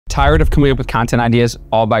Tired of coming up with content ideas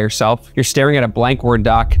all by yourself? You're staring at a blank Word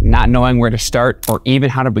doc, not knowing where to start or even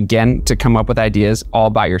how to begin to come up with ideas all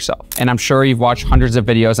by yourself. And I'm sure you've watched hundreds of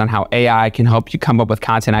videos on how AI can help you come up with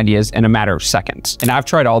content ideas in a matter of seconds. And I've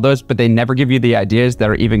tried all those, but they never give you the ideas that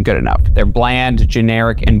are even good enough. They're bland,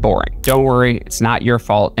 generic, and boring. Don't worry, it's not your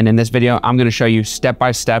fault. And in this video, I'm going to show you step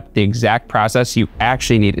by step the exact process you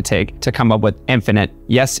actually need to take to come up with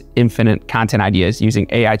infinite content ideas using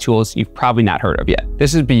AI tools you've probably not heard of yet.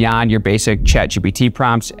 This is beyond your basic ChatGPT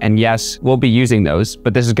prompts, and yes, we'll be using those,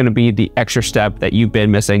 but this is going to be the extra step that you've been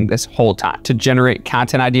missing this whole time to generate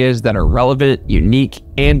content ideas that are relevant, unique,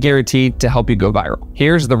 and guaranteed to help you go viral.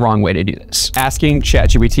 Here's the wrong way to do this. Asking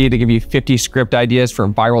ChatGPT to give you 50 script ideas for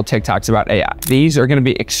viral TikToks about AI. These are going to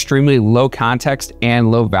be extremely low context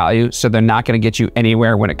and low value, so they're not going to get you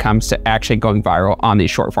anywhere when it comes to actually going viral on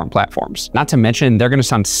these short form platforms. Not to mention, they're going to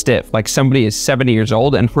sound stiff, like somebody is 70 years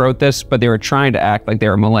old and wrote this, but they were trying to act like they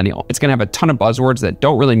were a millennial. It's going to have a ton of buzzwords that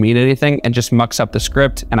don't really mean anything and just mucks up the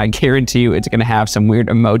script, and I guarantee you it's going to have some weird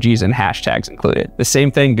emojis and hashtags included. The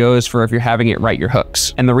same thing goes for if you're having it write your hooks.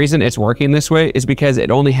 And the reason it's working this way is because it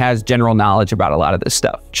only has general knowledge about a lot of this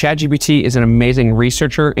stuff. ChatGPT is an amazing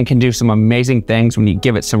researcher and can do some amazing things when you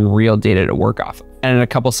give it some real data to work off of. And in a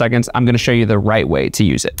couple seconds, I'm going to show you the right way to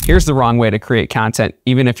use it. Here's the wrong way to create content,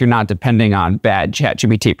 even if you're not depending on bad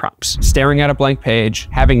ChatGPT prompts. Staring at a blank page,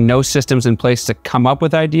 having no systems in place to come up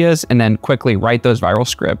with ideas, and then quickly write those viral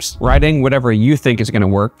scripts. Writing whatever you think is going to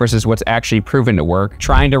work versus what's actually proven to work.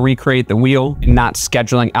 Trying to recreate the wheel, and not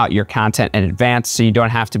scheduling out your content in advance so you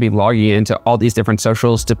don't have to be logging into all these different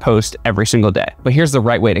socials to post every single day. But here's the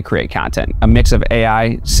right way to create content. A mix of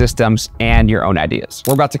AI, systems, and your own ideas.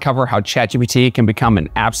 We're about to cover how ChatGPT can become an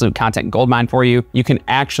absolute content goldmine for you. You can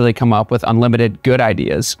actually come up with unlimited good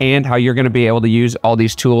ideas, and how you're going to be able to use all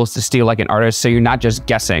these tools to steal like an artist, so you're not just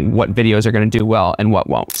guessing what videos are going to do well and what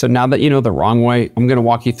won't. So now that you know the wrong way, I'm going to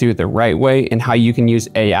walk you through the right way and how you can use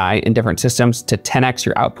AI in different systems to 10x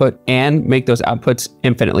your output and make those outputs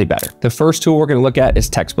infinitely better. The first tool we're going to look at is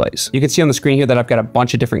Textblaz. You can see on the screen here that I've got a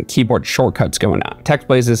bunch of different keyboard shortcuts going on.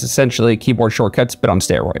 Textblaz is essentially keyboard shortcuts, but on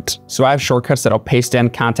steroids. So I have shortcuts that'll paste in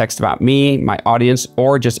context about me, my audience,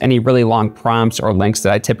 or just any really long prompts or links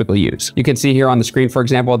that I typically use. You can see here on the screen, for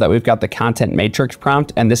example, that we've got the content matrix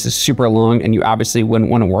prompt, and this is super long, and you obviously wouldn't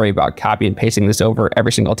want to worry about copy and pasting this over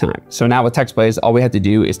every single time. So now with Textblaz, all we have to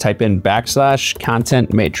do is type in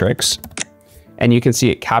 /content matrix, and you can see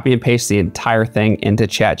it copy and paste the entire thing into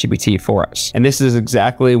ChatGPT for us. And this is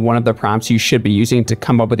exactly one of the prompts you should be using to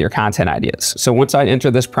come up with your content ideas. So once I enter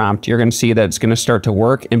this prompt, you're going to see that it's going to start to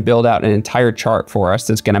work and build out an entire chart for us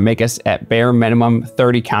that's going to make us at bare minimum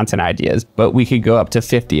 30 content ideas, but we could go up to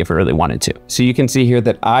 50 if we really wanted to. So you can see here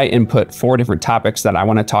that I input 4 different topics that I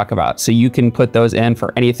want to talk about. So you can put those in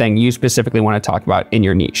for anything you specifically want to talk about in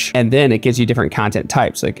your niche. And then it gives you different content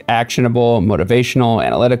types like actionable, motivational,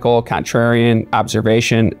 analytical, contrarian,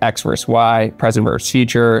 observation, X versus Y, present versus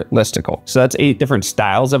future, listicle. So that's 8 different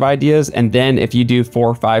styles of ideas. And then if you do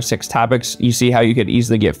 4, 5, 6 topics, you see how you could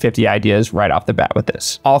easily get 50 ideas right off the bat with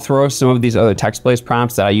this. I'll throw some of these other Textblaz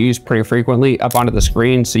prompts that I use pretty frequently up onto the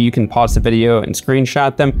screen so you can pause the video and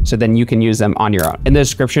screenshot them so then you can use them on your own. In the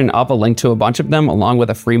description, I'll have a link to a bunch of them along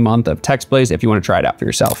with a free month of Textblaz if you want to try it out for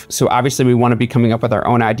yourself. So obviously we want to be coming up with our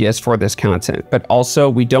own ideas for this content, but also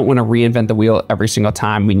we don't want to reinvent the wheel every single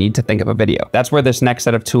time we need to think of a video. That's where this next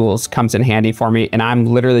set of tools comes in handy for me, and I'm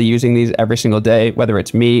literally using these every single day, whether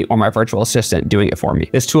it's me or my virtual assistant doing it for me.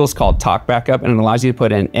 This tool is called Talk Backup, and it allows you to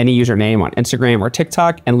put in any username on Instagram or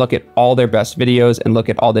TikTok and look at all their best videos and look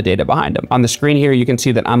at all the data behind them. On the screen here, you can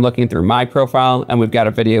see that I'm looking through my profile, and we've got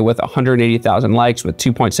a video with 180,000 likes with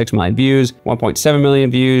 2.6 million views, 1.7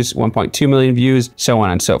 million views, 1.2 million views, so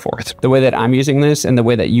on and so forth. The way that I'm using this and the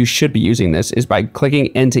way that you should be using this is by clicking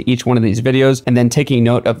into each one of these videos and then taking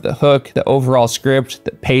note of the hook, the overall script,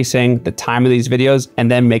 the pacing, the time of these videos,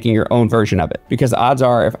 and then making your own version of it. Because the odds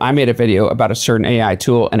are, if I made a video about a certain AI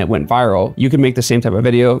tool and it went viral, you can make the same type of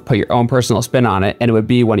video, put your own personal spin on it, and it would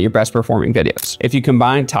be one of your best performing videos. If you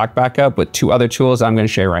combine Talk Backup with 2 other tools I'm going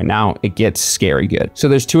to show you right now, it gets scary good. So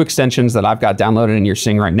there's 2 extensions that I've got downloaded and you're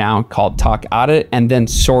seeing right now called Talk Audit and then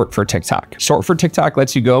Sort for TikTok. Sort for TikTok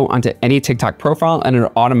lets you go onto any TikTok profile and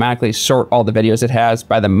it'll automatically sort all the videos it has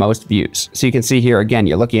by the most views. So you can see here, again,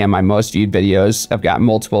 you're looking at my most viewed YouTube videos have got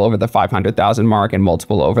multiple over the 500,000 mark and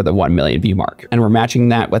multiple over the 1 million view mark. And we're matching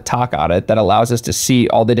that with Talk Audit that allows us to see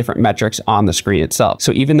all the different metrics on the screen itself.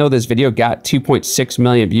 So even though this video got 2.6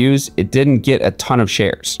 million views, it didn't get a ton of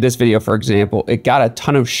shares. This video, for example, it got a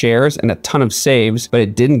ton of shares and a ton of saves, but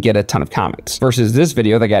it didn't get a ton of comments. Versus this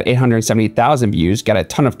video that got 870,000 views, got a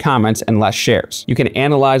ton of comments and less shares. You can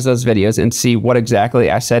analyze those videos and see what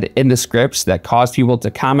exactly I said in the scripts that caused people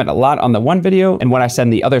to comment a lot on the one video and what I said in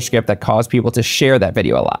the other script that caused people to share that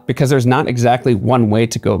video a lot. Because there's not exactly one way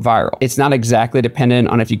to go viral. It's not exactly dependent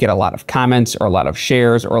on if you get a lot of comments or a lot of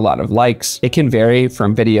shares or a lot of likes. It can vary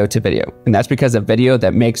from video to video. And that's because a video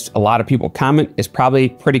that makes a lot of people comment is probably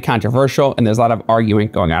pretty controversial and there's a lot of arguing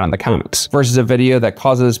going on in the comments. Versus a video that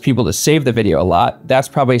causes people to save the video a lot, that's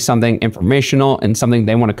probably something informational and something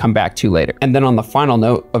they want to come back to later. And then on the final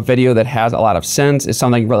note, a video that has a lot of sends is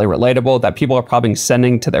something really relatable that people are probably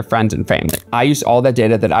sending to their friends and family. I used all that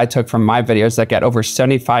data that I took from my videos that got over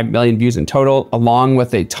 75 million views in total, along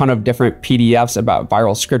with a ton of different PDFs about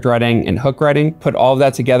viral script writing and hook writing, put all of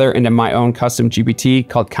that together into my own custom GPT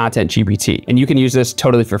called Content GPT. And you can use this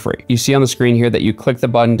totally for free. You see on the screen here that you click the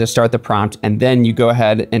button to start the prompt, and then you go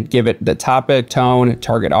ahead and give it the topic, tone,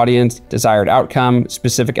 target audience, desired outcome,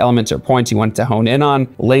 specific elements or points you want it to hone in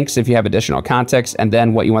on, links if you have additional context, and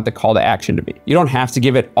then what you want the call to action to be. You don't have to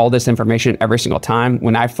give it all this information every single time.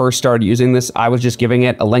 When I first started using this, I was just giving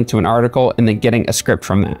it a link to an article and then getting a script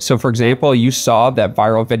from that. So for example, you saw that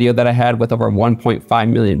viral video that I had with over 1.5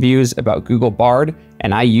 million views about Google Bard,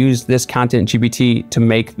 and I used this Content GPT to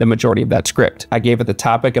make the majority of that script. I gave it the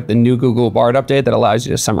topic of the new Google Bard update that allows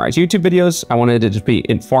you to summarize YouTube videos. I wanted it to just be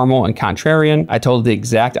informal and contrarian. I told the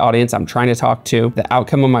exact audience I'm trying to talk to, the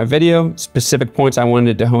outcome of my video, specific points I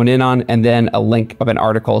wanted to hone in on, and then a link of an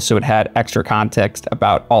article so it had extra context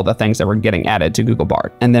about all the things that were getting added to Google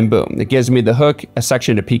Bard. And then boom, it gives me the hook, a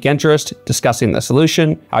section to pique interest, discussing the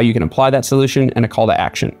solution, how you can apply that solution, and a call to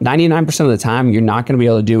action. 99% of the time, you're not gonna be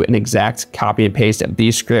able to do an exact copy and paste of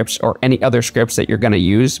these scripts or any other scripts that you're going to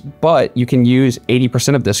use, but you can use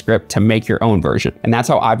 80% of the script to make your own version. And that's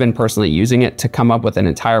how I've been personally using it to come up with an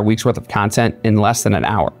entire week's worth of content in less than an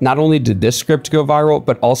hour. Not only did this script go viral,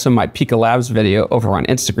 but also my Pika Labs video over on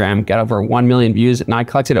Instagram got over 1 million views, and I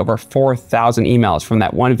collected over 4,000 emails from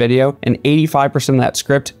that one video, and 85% of that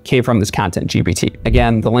script came from this Content GPT.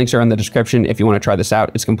 Again, the links are in the description if you want to try this out.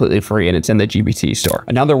 It's completely free and it's in the GPT store.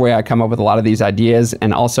 Another way I come up with a lot of these ideas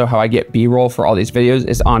and also how I get B-roll for all these videos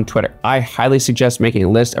is on Twitter. I highly suggest making a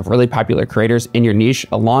list of really popular creators in your niche,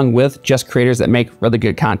 along with just creators that make really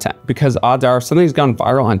good content. Because odds are, if something's gone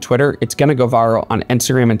viral on Twitter, it's gonna go viral on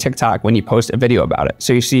Instagram and TikTok when you post a video about it.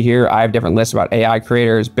 So you see here, I have different lists about AI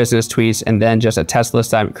creators, business tweets, and then just a test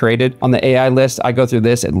list I've created. On the AI list, I go through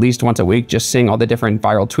this at least once a week, just seeing all the different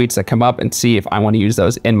viral tweets that come up and see if I want to use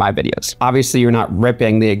those in my videos. Obviously, you're not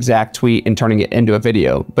ripping the exact tweet and turning it into a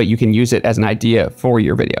video, but you can use it as an idea for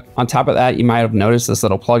your video. On top of that, you might have noticed this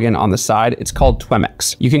little plugin on the side. It's called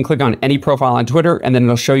Twemex. You can click on any profile on Twitter and then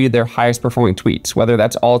it'll show you their highest performing tweets, whether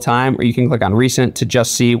that's all time or you can click on recent to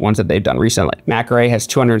just see ones that they've done recently. Macrae has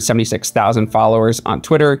 276,000 followers on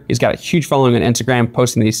Twitter. He's got a huge following on Instagram,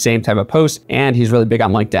 posting these same type of posts, and he's really big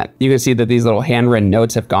on LinkedIn. You can see that these little handwritten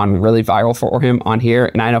notes have gone really viral for him on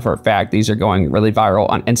here, and I know for a fact these are going really viral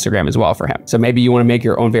on Instagram as well for him. So maybe you want to make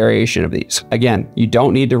your own variation of these. Again, you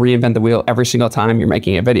don't need to reinvent the wheel every single time you're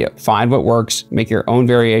making a video. Find what works, make your own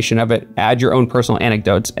variation of it, add your own personal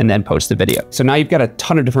anecdotes, and then post the video. So now you've got a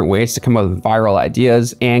ton of different ways to come up with viral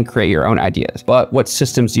ideas and create your own ideas. But what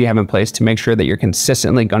systems do you have in place to make sure that you're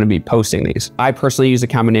consistently going to be posting these? I personally use a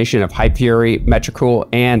combination of Hypefury, Metricool,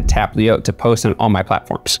 and Taplio to post on all my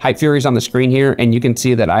platforms. Hypefury is on the screen here, and you can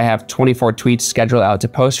see that I have 24 tweets scheduled out to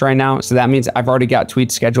post right now. So that means I've already got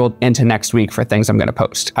tweets scheduled into next week for things I'm going to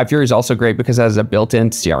post. Hypefury is also great because it has a built-in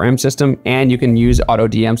CRM system, and you can use auto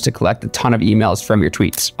DMs to collect a ton of emails from your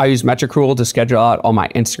tweets. I use Metricool to schedule out all my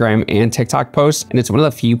Instagram and TikTok posts, and it's one of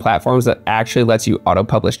the few platforms that actually lets you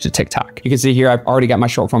auto-publish to TikTok. You can see here I've already got my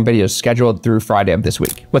short form videos scheduled through Friday of this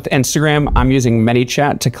week. With Instagram, I'm using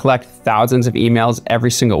ManyChat to collect thousands of emails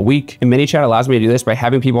every single week, and ManyChat allows me to do this by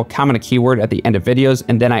having people comment a keyword at the end of videos,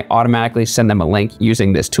 and then I automatically send them a link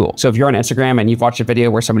using this tool. So if you're on Instagram and you've watched a video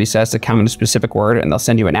where somebody says to comment a specific word and they'll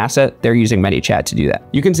send you an asset, they're using ManyChat to do that.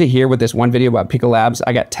 You can see here with this one video about Pika Labs,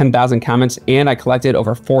 I got 10,000 comments, and I collected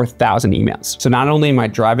over 4,000 emails. So not only am I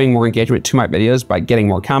driving more engagement to my videos by getting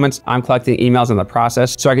more comments, I'm collecting emails in the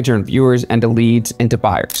process so I can turn viewers into leads into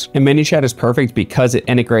buyers. And ManyChat is perfect because it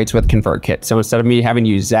integrates with ConvertKit. So instead of me having to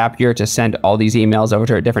use Zapier to send all these emails over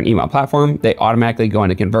to a different email platform, they automatically go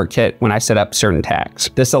into ConvertKit when I set up certain tags.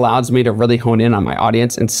 This allows me to really hone in on my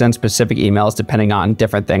audience and send specific emails depending on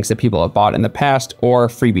different things that people have bought in the past or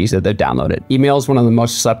freebies that they've downloaded. Email is one of the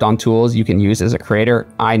most slept on tools you can use as a creator.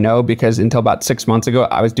 I know because until about 6 months ago,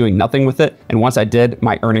 I was doing nothing with it. And once I did,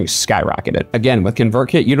 my earnings skyrocketed. Again, with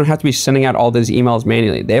ConvertKit, you don't have to be sending out all these emails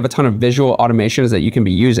manually. They have a ton of visual automations that you can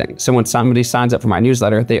be using. So when somebody signs up for my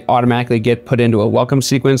newsletter, they automatically get put into a welcome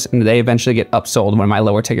sequence and they eventually get upsold one of my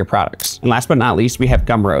lower ticket products. And last but not least, we have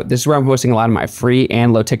Gumroad. This is where I'm hosting a lot of my free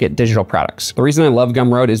and low ticket digital products. The reason I love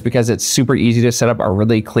Gumroad is because it's super easy to set up a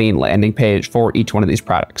really clean landing page for each one of these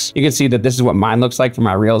products. You can see that this is what mine looks like for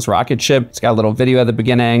my Reels rocket ship. It's got a little video at the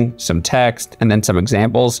beginning, some text, and then some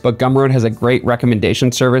examples. But Gumroad has a great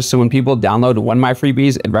recommendation service. So when people download one of my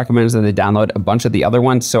freebies, it recommends that they download a bunch of the other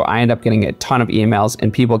ones. So I end up getting a ton of emails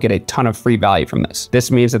and people get a ton of free value from this.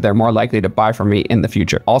 This means that they're more likely to buy from me in the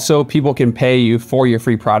future. Also, people can pay you for your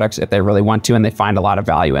free products if they really want to and they find a lot of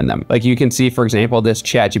value in them. Like you can see, for example, this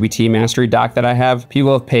ChatGPT mastery doc that I have,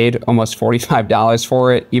 people have paid almost $45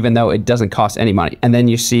 for it, even though it doesn't cost any money. And then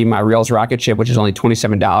you see my Reels rocket ship, which is only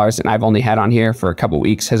 $27 and I've only had on here for a couple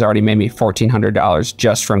weeks, has already made me $1,400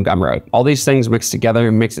 just from Gumroad. All these things mixed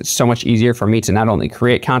together makes it so much easier for me to not only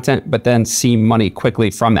create content, but then see money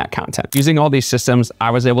quickly from that content. Using all these systems,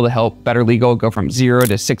 I was able to help Better Legal go from 0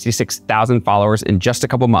 to 66,000 followers in just a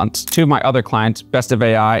couple months. Two of my other clients, Best of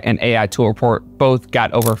AI and AI Tool Report, both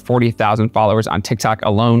got over 40,000 followers on TikTok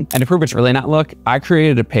alone. And to prove it's really not luck, I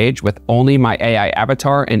created a page with only my AI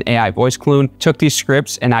avatar and AI voice clone, took these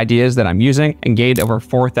scripts and ideas that I'm using and gained over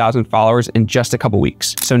 4,000 followers in just a couple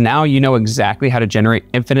weeks. So now you know exactly how to generate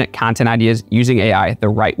infinite content ideas using AI the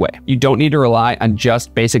right way. You don't need to rely on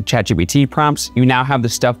just basic ChatGPT prompts. You now have the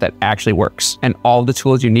stuff that actually works and all the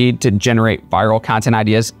tools you need to generate viral content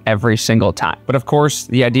ideas every single time. But of course,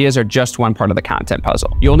 the ideas are just one part of the content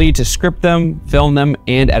puzzle. You'll need to script them, film them,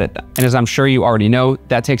 and edit them. And as I'm sure you already know,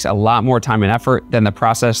 that takes a lot more time and effort than the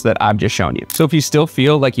process that I've just shown you. So if you still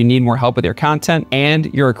feel like you need more help with your content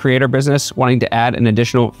and you're a creator business wanting to add an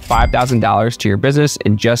additional $5,000 to your business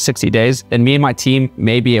in just 60 days, then me and my team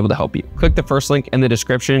may be able to help you. Click the first link in the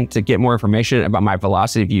description to get more information about my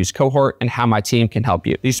velocity views cohort and how my team can help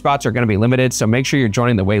you. These spots are going to be limited, so make sure you're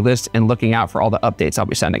joining the waitlist and looking out for all the updates I'll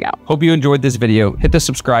be sending out. Hope you enjoyed this video. Hit the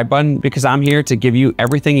subscribe button because I'm here to give you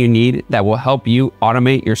everything you need that will help you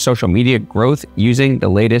automate your social media growth using the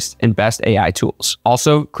latest and best AI tools.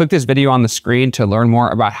 Also, click this video on the screen to learn more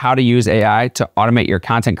about how to use AI to automate your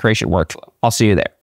content creation workflow. I'll see you there.